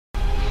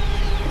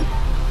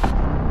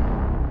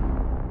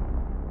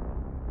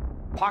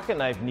pocket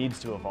knife needs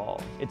to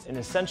evolve. It's an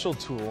essential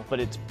tool, but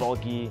it's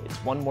bulky, it's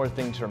one more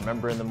thing to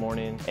remember in the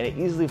morning, and it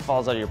easily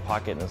falls out of your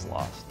pocket and is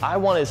lost. I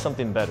wanted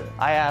something better.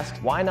 I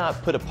asked, why not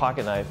put a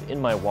pocket knife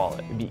in my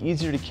wallet? It'd be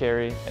easier to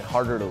carry and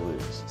harder to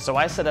lose. So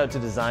I set out to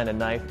design a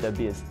knife that'd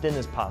be as thin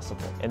as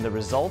possible, and the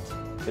result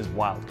is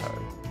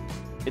Wildcard.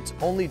 It's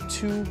only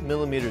 2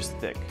 millimeters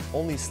thick,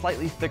 only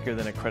slightly thicker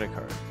than a credit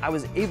card. I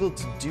was able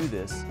to do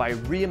this by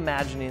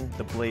reimagining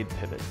the blade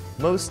pivot.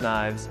 Most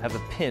knives have a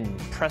pin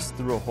pressed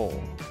through a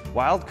hole.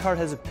 Wildcard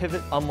has a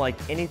pivot unlike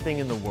anything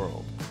in the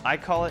world. I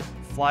call it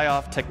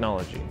fly-off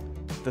technology.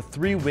 The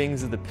 3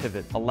 wings of the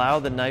pivot allow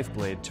the knife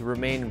blade to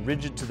remain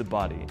rigid to the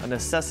body, a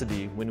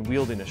necessity when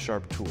wielding a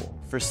sharp tool.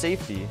 For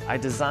safety, I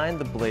designed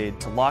the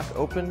blade to lock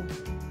open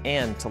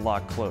and to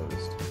lock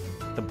closed.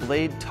 The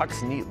blade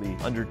tucks neatly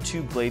under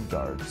 2 blade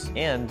guards,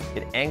 and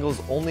it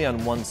angles only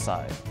on one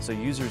side, so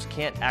users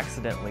can't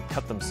accidentally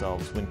cut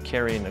themselves when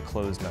carrying a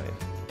closed knife.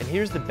 And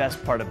here's the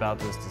best part about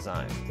this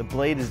design. The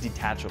blade is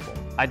detachable.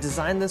 I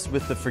designed this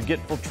with the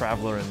forgetful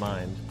traveler in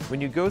mind. When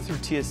you go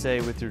through TSA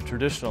with your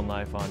traditional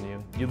knife on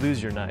you, you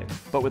lose your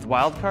knife. But with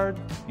Wildcard,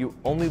 you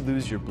only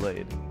lose your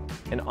blade.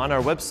 And on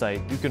our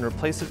website, you can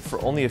replace it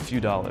for only a few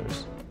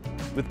dollars.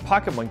 With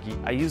Pocket Monkey,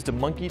 I used a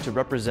monkey to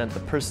represent the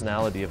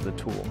personality of the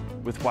tool.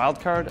 With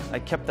Wildcard, I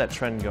kept that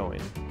trend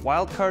going.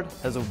 Wildcard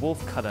has a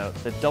wolf cutout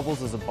that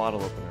doubles as a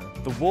bottle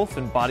opener. The wolf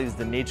embodies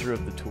the nature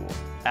of the tool,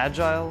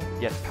 agile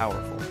yet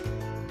powerful.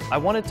 I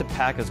wanted to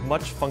pack as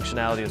much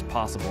functionality as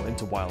possible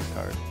into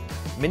Wildcard.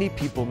 Many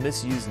people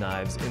misuse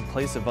knives in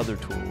place of other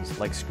tools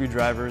like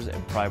screwdrivers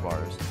and pry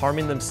bars,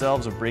 harming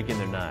themselves or breaking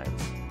their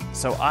knives.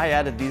 So I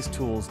added these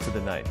tools to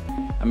the knife.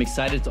 I'm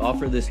excited to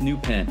offer this new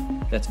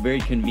pen that's very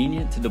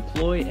convenient to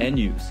deploy and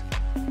use.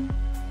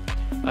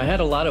 I had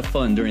a lot of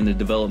fun during the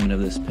development of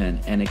this pen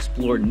and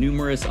explored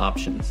numerous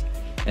options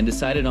and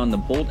decided on the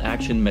bolt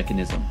action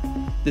mechanism.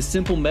 This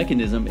simple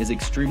mechanism is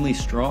extremely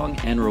strong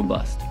and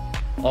robust.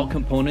 All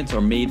components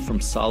are made from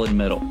solid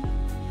metal.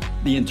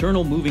 The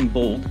internal moving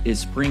bolt is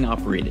spring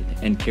operated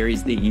and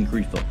carries the ink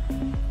refill.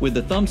 With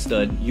the thumb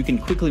stud, you can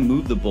quickly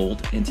move the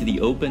bolt into the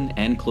open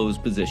and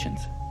closed positions.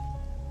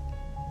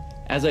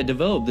 As I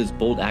developed this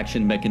bolt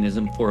action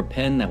mechanism for a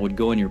pen that would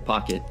go in your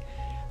pocket,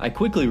 I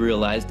quickly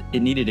realized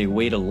it needed a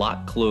way to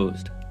lock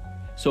closed,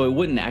 so it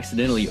wouldn't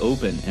accidentally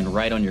open and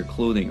write on your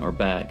clothing or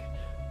bag.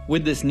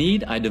 With this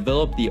need, I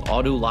developed the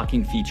auto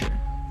locking feature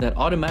that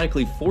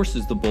automatically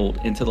forces the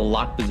bolt into the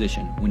lock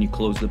position when you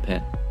close the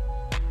pen.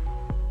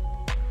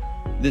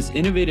 This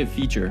innovative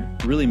feature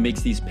really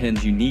makes these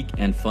pens unique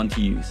and fun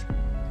to use.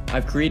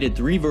 I've created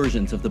 3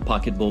 versions of the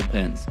Pocket Bolt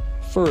pens.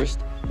 First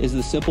is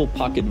the simple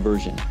pocket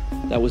version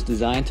that was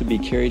designed to be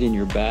carried in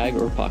your bag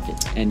or pocket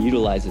and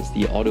utilizes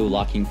the auto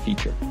locking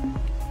feature.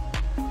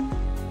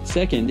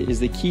 Second is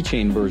the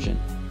keychain version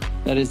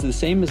that is the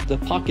same as the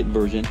pocket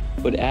version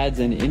but adds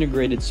an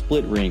integrated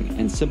split ring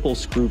and simple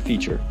screw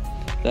feature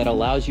that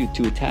allows you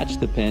to attach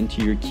the pen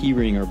to your key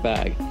ring or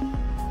bag,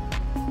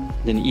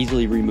 then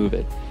easily remove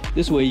it.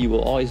 This way you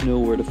will always know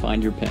where to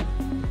find your pen.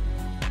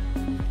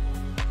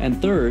 And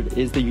third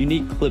is the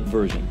unique clip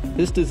version.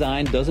 This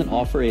design doesn't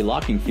offer a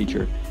locking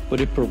feature,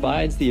 but it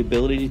provides the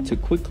ability to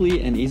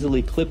quickly and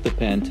easily clip the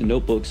pen to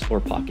notebooks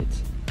or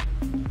pockets.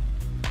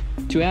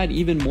 To add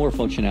even more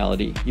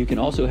functionality, you can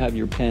also have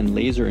your pen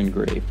laser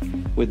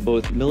engraved with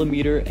both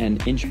millimeter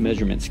and inch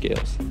measurement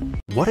scales.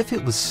 What if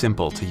it was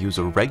simple to use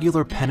a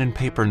regular pen and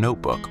paper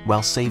notebook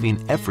while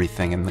saving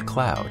everything in the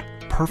cloud,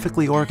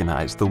 perfectly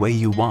organized the way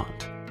you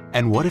want?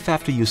 And what if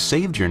after you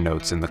saved your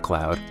notes in the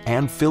cloud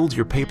and filled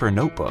your paper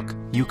notebook,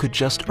 you could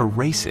just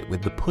erase it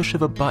with the push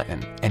of a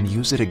button and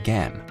use it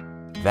again?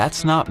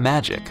 That's not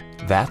magic,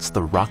 that's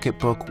the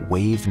Rocketbook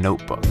Wave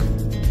Notebook.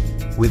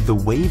 With the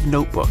Wave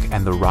Notebook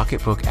and the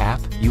Rocketbook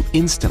app, you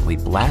instantly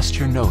blast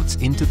your notes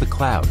into the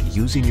cloud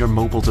using your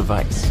mobile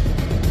device.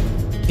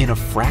 In a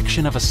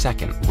fraction of a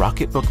second,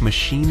 Rocketbook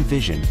Machine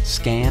Vision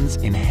scans,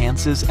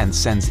 enhances, and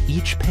sends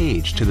each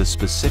page to the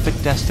specific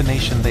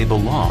destination they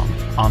belong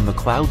on the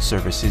cloud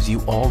services you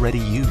already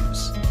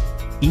use.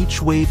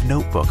 Each Wave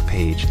Notebook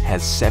page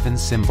has 7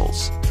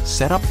 symbols.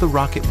 Set up the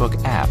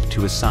Rocketbook app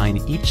to assign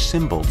each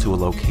symbol to a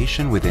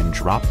location within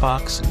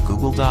Dropbox,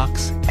 Google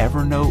Docs,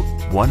 Evernote,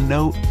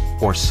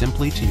 OneNote, or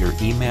simply to your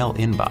email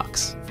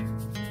inbox.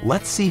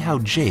 Let's see how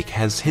Jake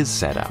has his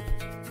set up.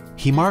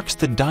 He marks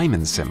the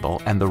diamond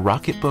symbol and the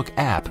Rocketbook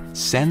app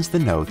sends the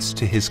notes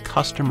to his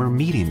customer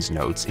meetings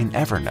notes in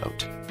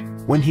Evernote.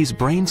 When he's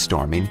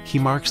brainstorming, he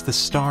marks the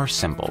star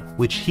symbol,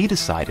 which he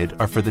decided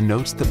are for the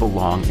notes that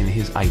belong in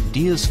his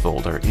ideas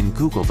folder in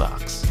Google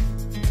Docs.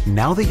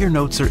 Now that your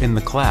notes are in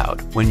the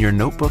cloud, when your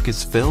notebook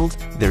is filled,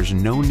 there's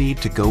no need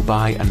to go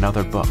buy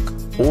another book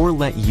or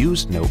let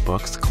used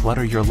notebooks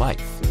clutter your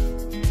life.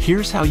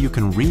 Here's how you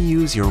can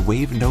reuse your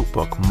Wave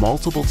Notebook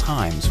multiple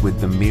times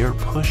with the mere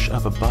push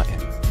of a button.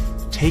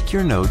 Take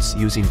your notes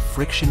using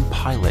Friction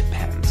Pilot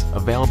pens,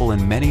 available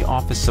in many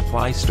office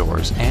supply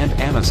stores and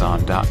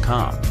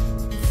Amazon.com.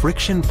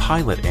 Friction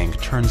Pilot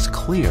ink turns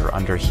clear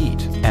under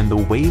heat, and the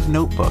Wave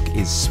Notebook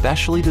is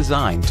specially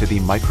designed to be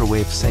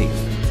microwave safe.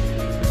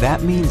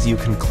 That means you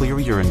can clear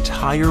your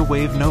entire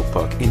Wave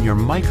notebook in your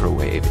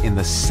microwave in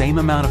the same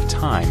amount of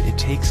time it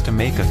takes to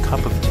make a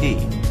cup of tea.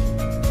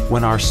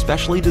 When our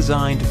specially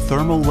designed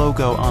thermal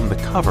logo on the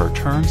cover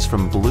turns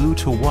from blue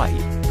to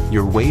white,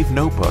 your Wave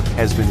notebook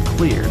has been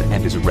cleared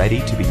and is ready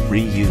to be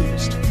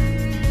reused.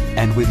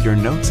 And with your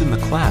notes in the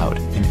cloud,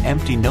 an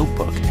empty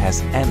notebook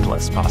has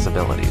endless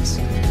possibilities.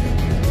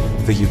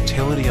 The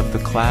utility of the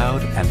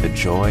cloud and the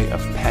joy of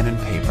pen and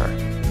paper.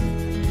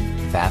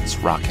 That's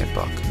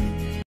Rocketbook.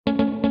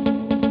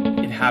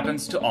 It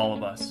happens to all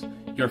of us.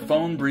 Your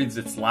phone breathes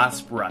its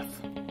last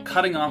breath,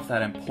 cutting off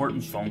that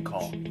important phone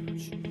call.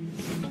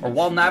 Or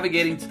while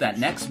navigating to that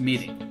next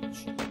meeting,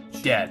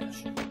 dead.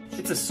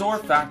 It's a sore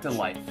fact of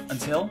life,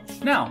 until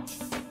now.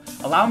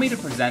 Allow me to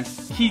present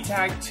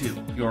KeyTag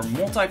 2, your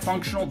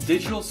multifunctional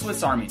digital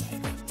Swiss Army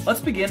knife.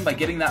 Let's begin by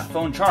getting that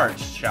phone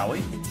charged, shall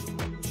we?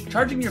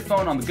 Charging your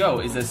phone on the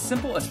go is as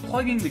simple as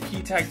plugging the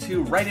KeyTag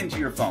 2 right into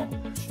your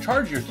phone.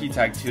 Charge your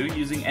KeyTag 2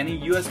 using any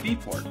USB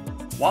port.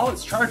 While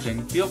it's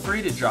charging, feel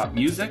free to drop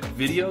music,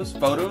 videos,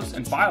 photos,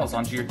 and files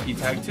onto your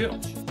KeyTag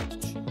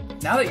 2.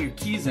 Now that your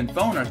keys and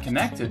phone are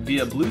connected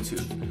via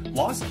Bluetooth,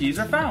 lost keys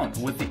are found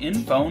with the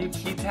in-phone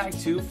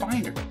KeyTag 2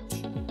 Finder.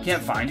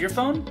 Can't find your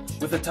phone?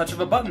 With a touch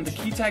of a button, the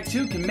KeyTag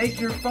 2 can make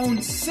your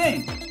phone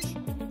sing!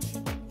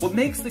 What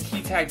makes the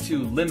KeyTag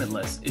 2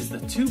 limitless is the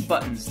two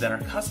buttons that are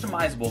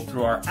customizable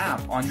through our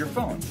app on your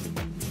phone.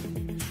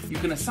 You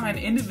can assign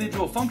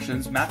individual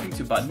functions mapping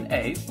to button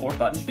A or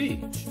button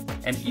B,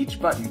 and each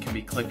button can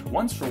be clicked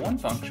once for one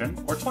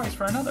function or twice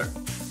for another.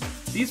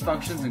 These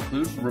functions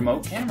include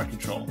remote camera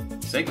control.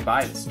 Say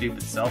goodbye to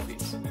stupid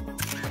selfies.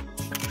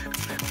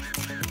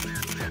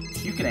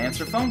 You can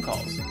answer phone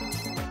calls,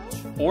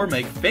 or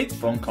make fake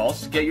phone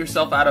calls to get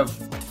yourself out of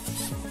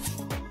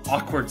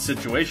awkward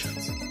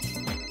situations.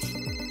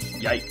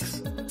 Yikes.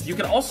 You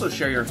can also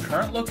share your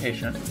current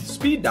location,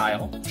 speed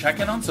dial, check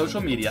in on social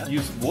media,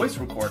 use voice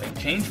recording,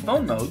 change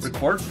phone modes,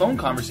 record phone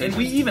conversations,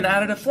 and we even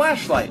added a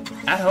flashlight,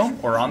 at home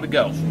or on the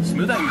go.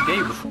 Smooth out your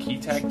day with the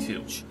KeyTag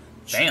 2.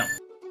 Bam!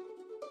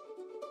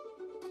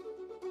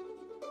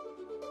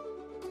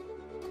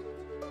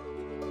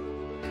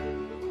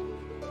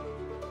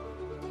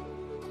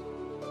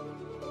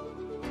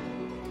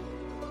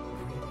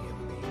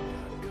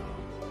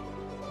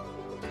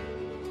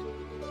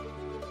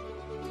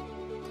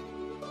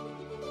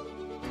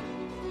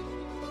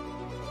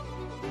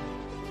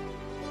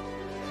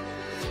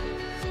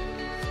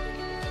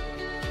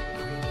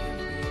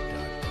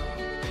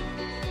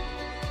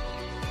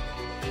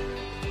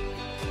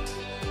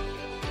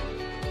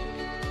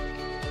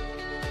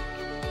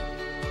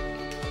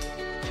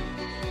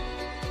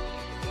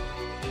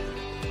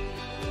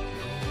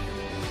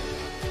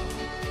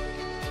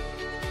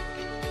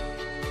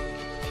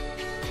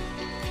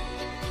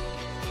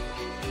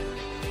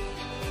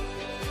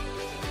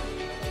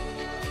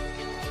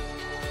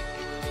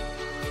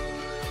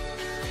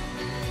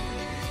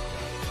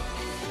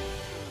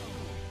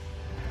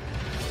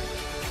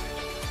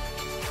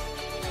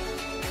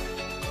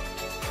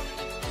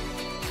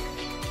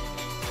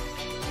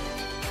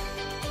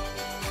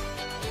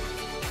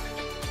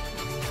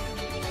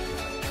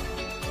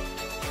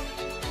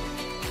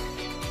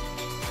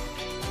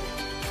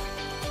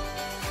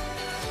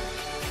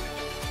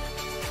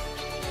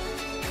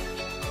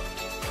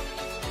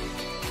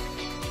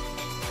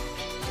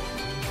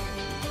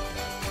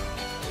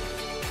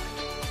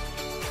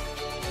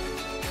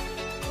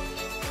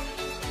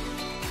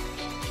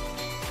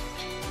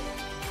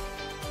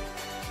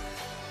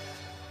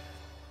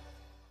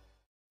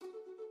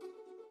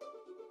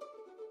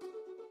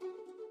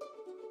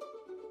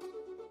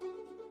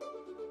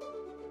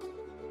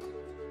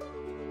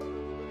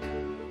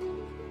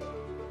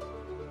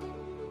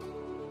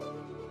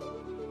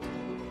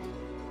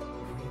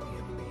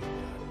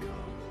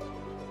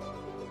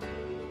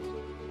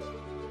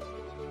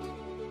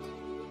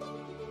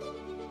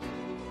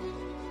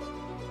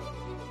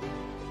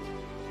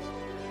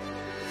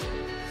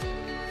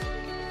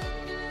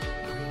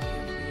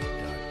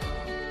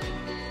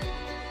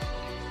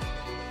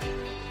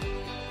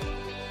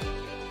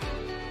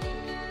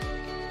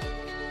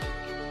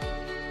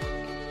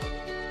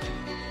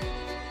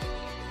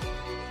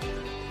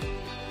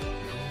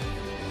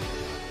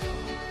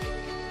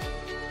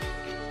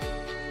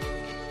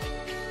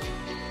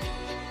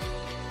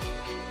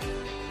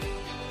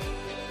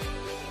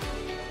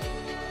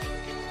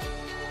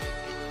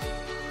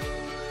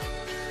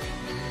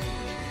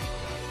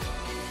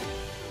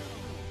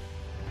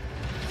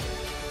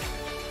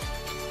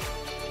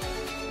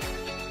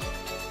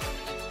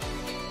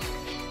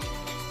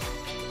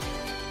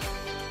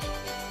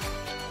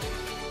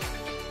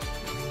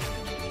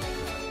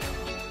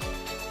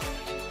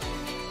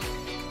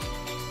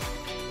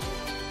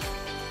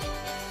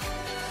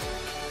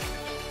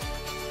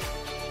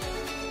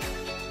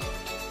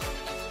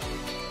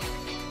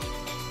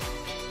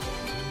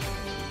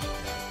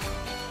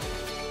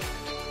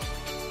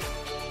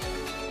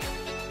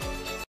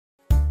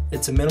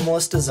 It's a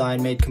minimalist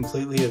design made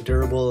completely of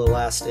durable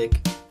elastic.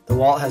 The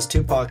wallet has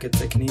 2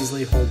 pockets that can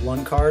easily hold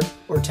 1 card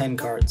or 10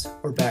 cards,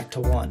 or back to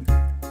 1.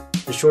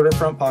 The shorter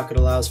front pocket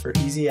allows for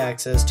easy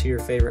access to your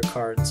favorite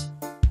cards.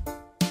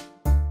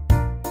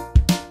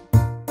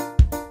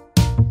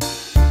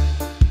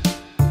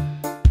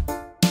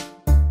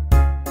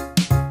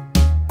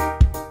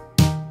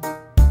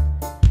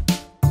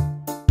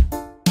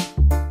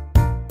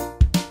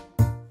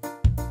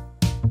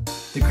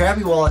 The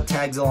Krabby wallet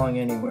tags along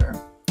anywhere.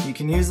 You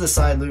can use the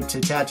side loop to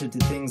attach it to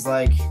things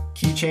like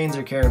keychains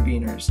or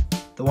carabiners.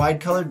 The wide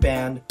colored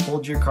band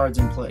holds your cards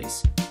in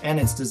place, and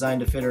it's designed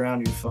to fit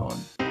around your phone.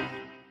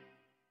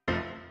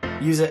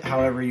 Use it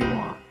however you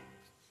want.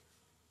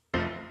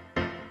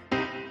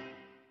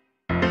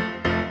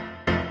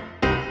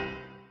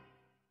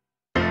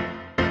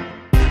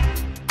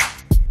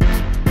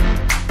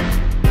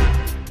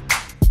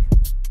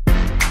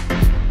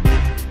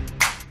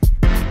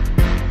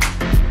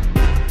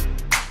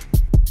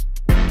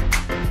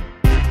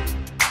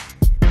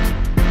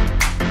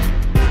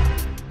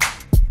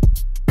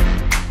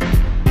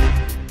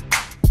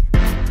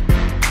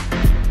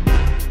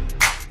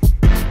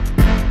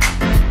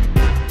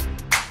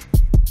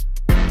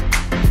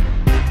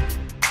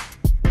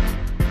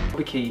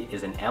 Key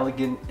is an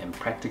elegant and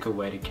practical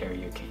way to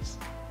carry your keys.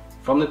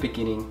 From the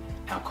beginning,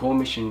 our core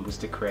mission was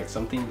to create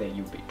something that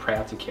you'll be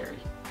proud to carry.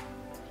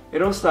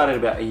 It all started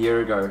about a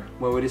year ago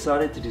when we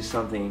decided to do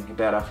something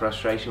about our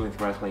frustration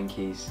with rattling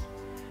keys.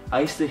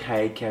 I used to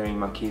hate carrying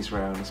my keys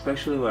around,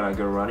 especially when I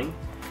go running,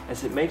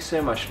 as it makes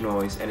so much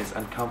noise and it's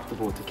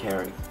uncomfortable to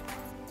carry.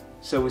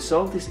 So we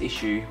solved this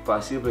issue by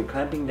simply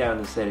clamping down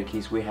the set of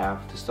keys we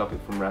have to stop it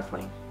from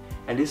rattling.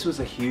 And this was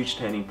a huge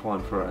turning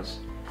point for us,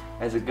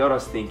 as it got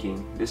us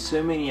thinking, there's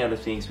so many other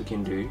things we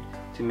can do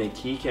to make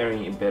key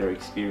carrying a better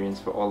experience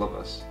for all of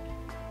us.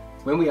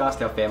 When we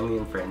asked our family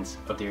and friends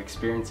of their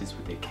experiences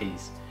with their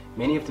keys,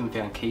 many of them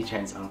found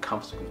keychains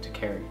uncomfortable to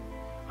carry,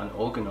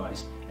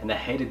 unorganized, and they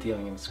hated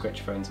dealing with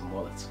scratch phones and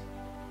wallets.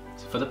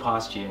 So for the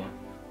past year,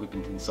 we've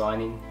been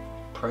designing,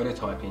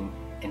 prototyping,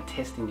 and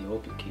testing the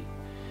Orbit Key.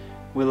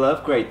 We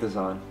love great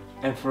design,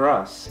 and for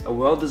us, a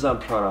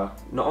well-designed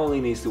product not only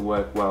needs to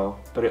work well,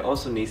 but it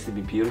also needs to be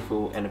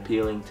beautiful and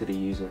appealing to the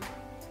user.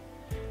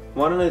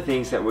 One of the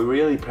things that we're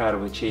really proud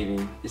of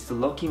achieving is the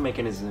locking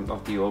mechanism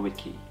of the Orbit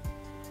Key.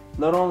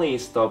 Not only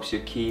it stops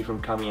your key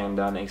from coming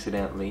undone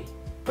accidentally,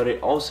 but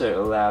it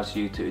also allows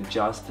you to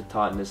adjust the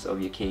tightness of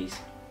your keys.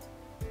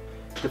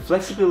 The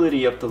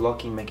flexibility of the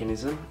locking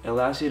mechanism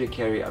allows you to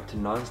carry up to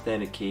 9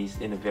 standard keys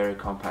in a very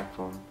compact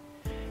form.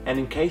 And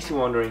in case you're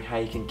wondering how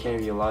you can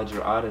carry your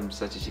larger items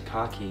such as your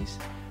car keys,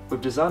 we've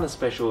designed a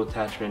special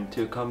attachment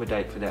to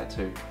accommodate for that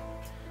too.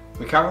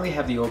 We currently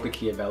have the Orbit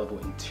Key available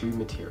in 2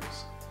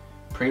 materials,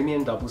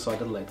 premium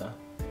double-sided leather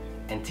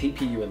and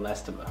TPU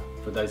elastomer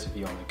for those of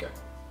you on the go.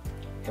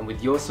 And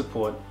with your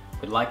support,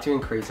 we'd like to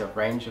increase our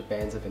range of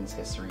bands of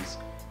accessories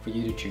for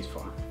you to choose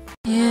from.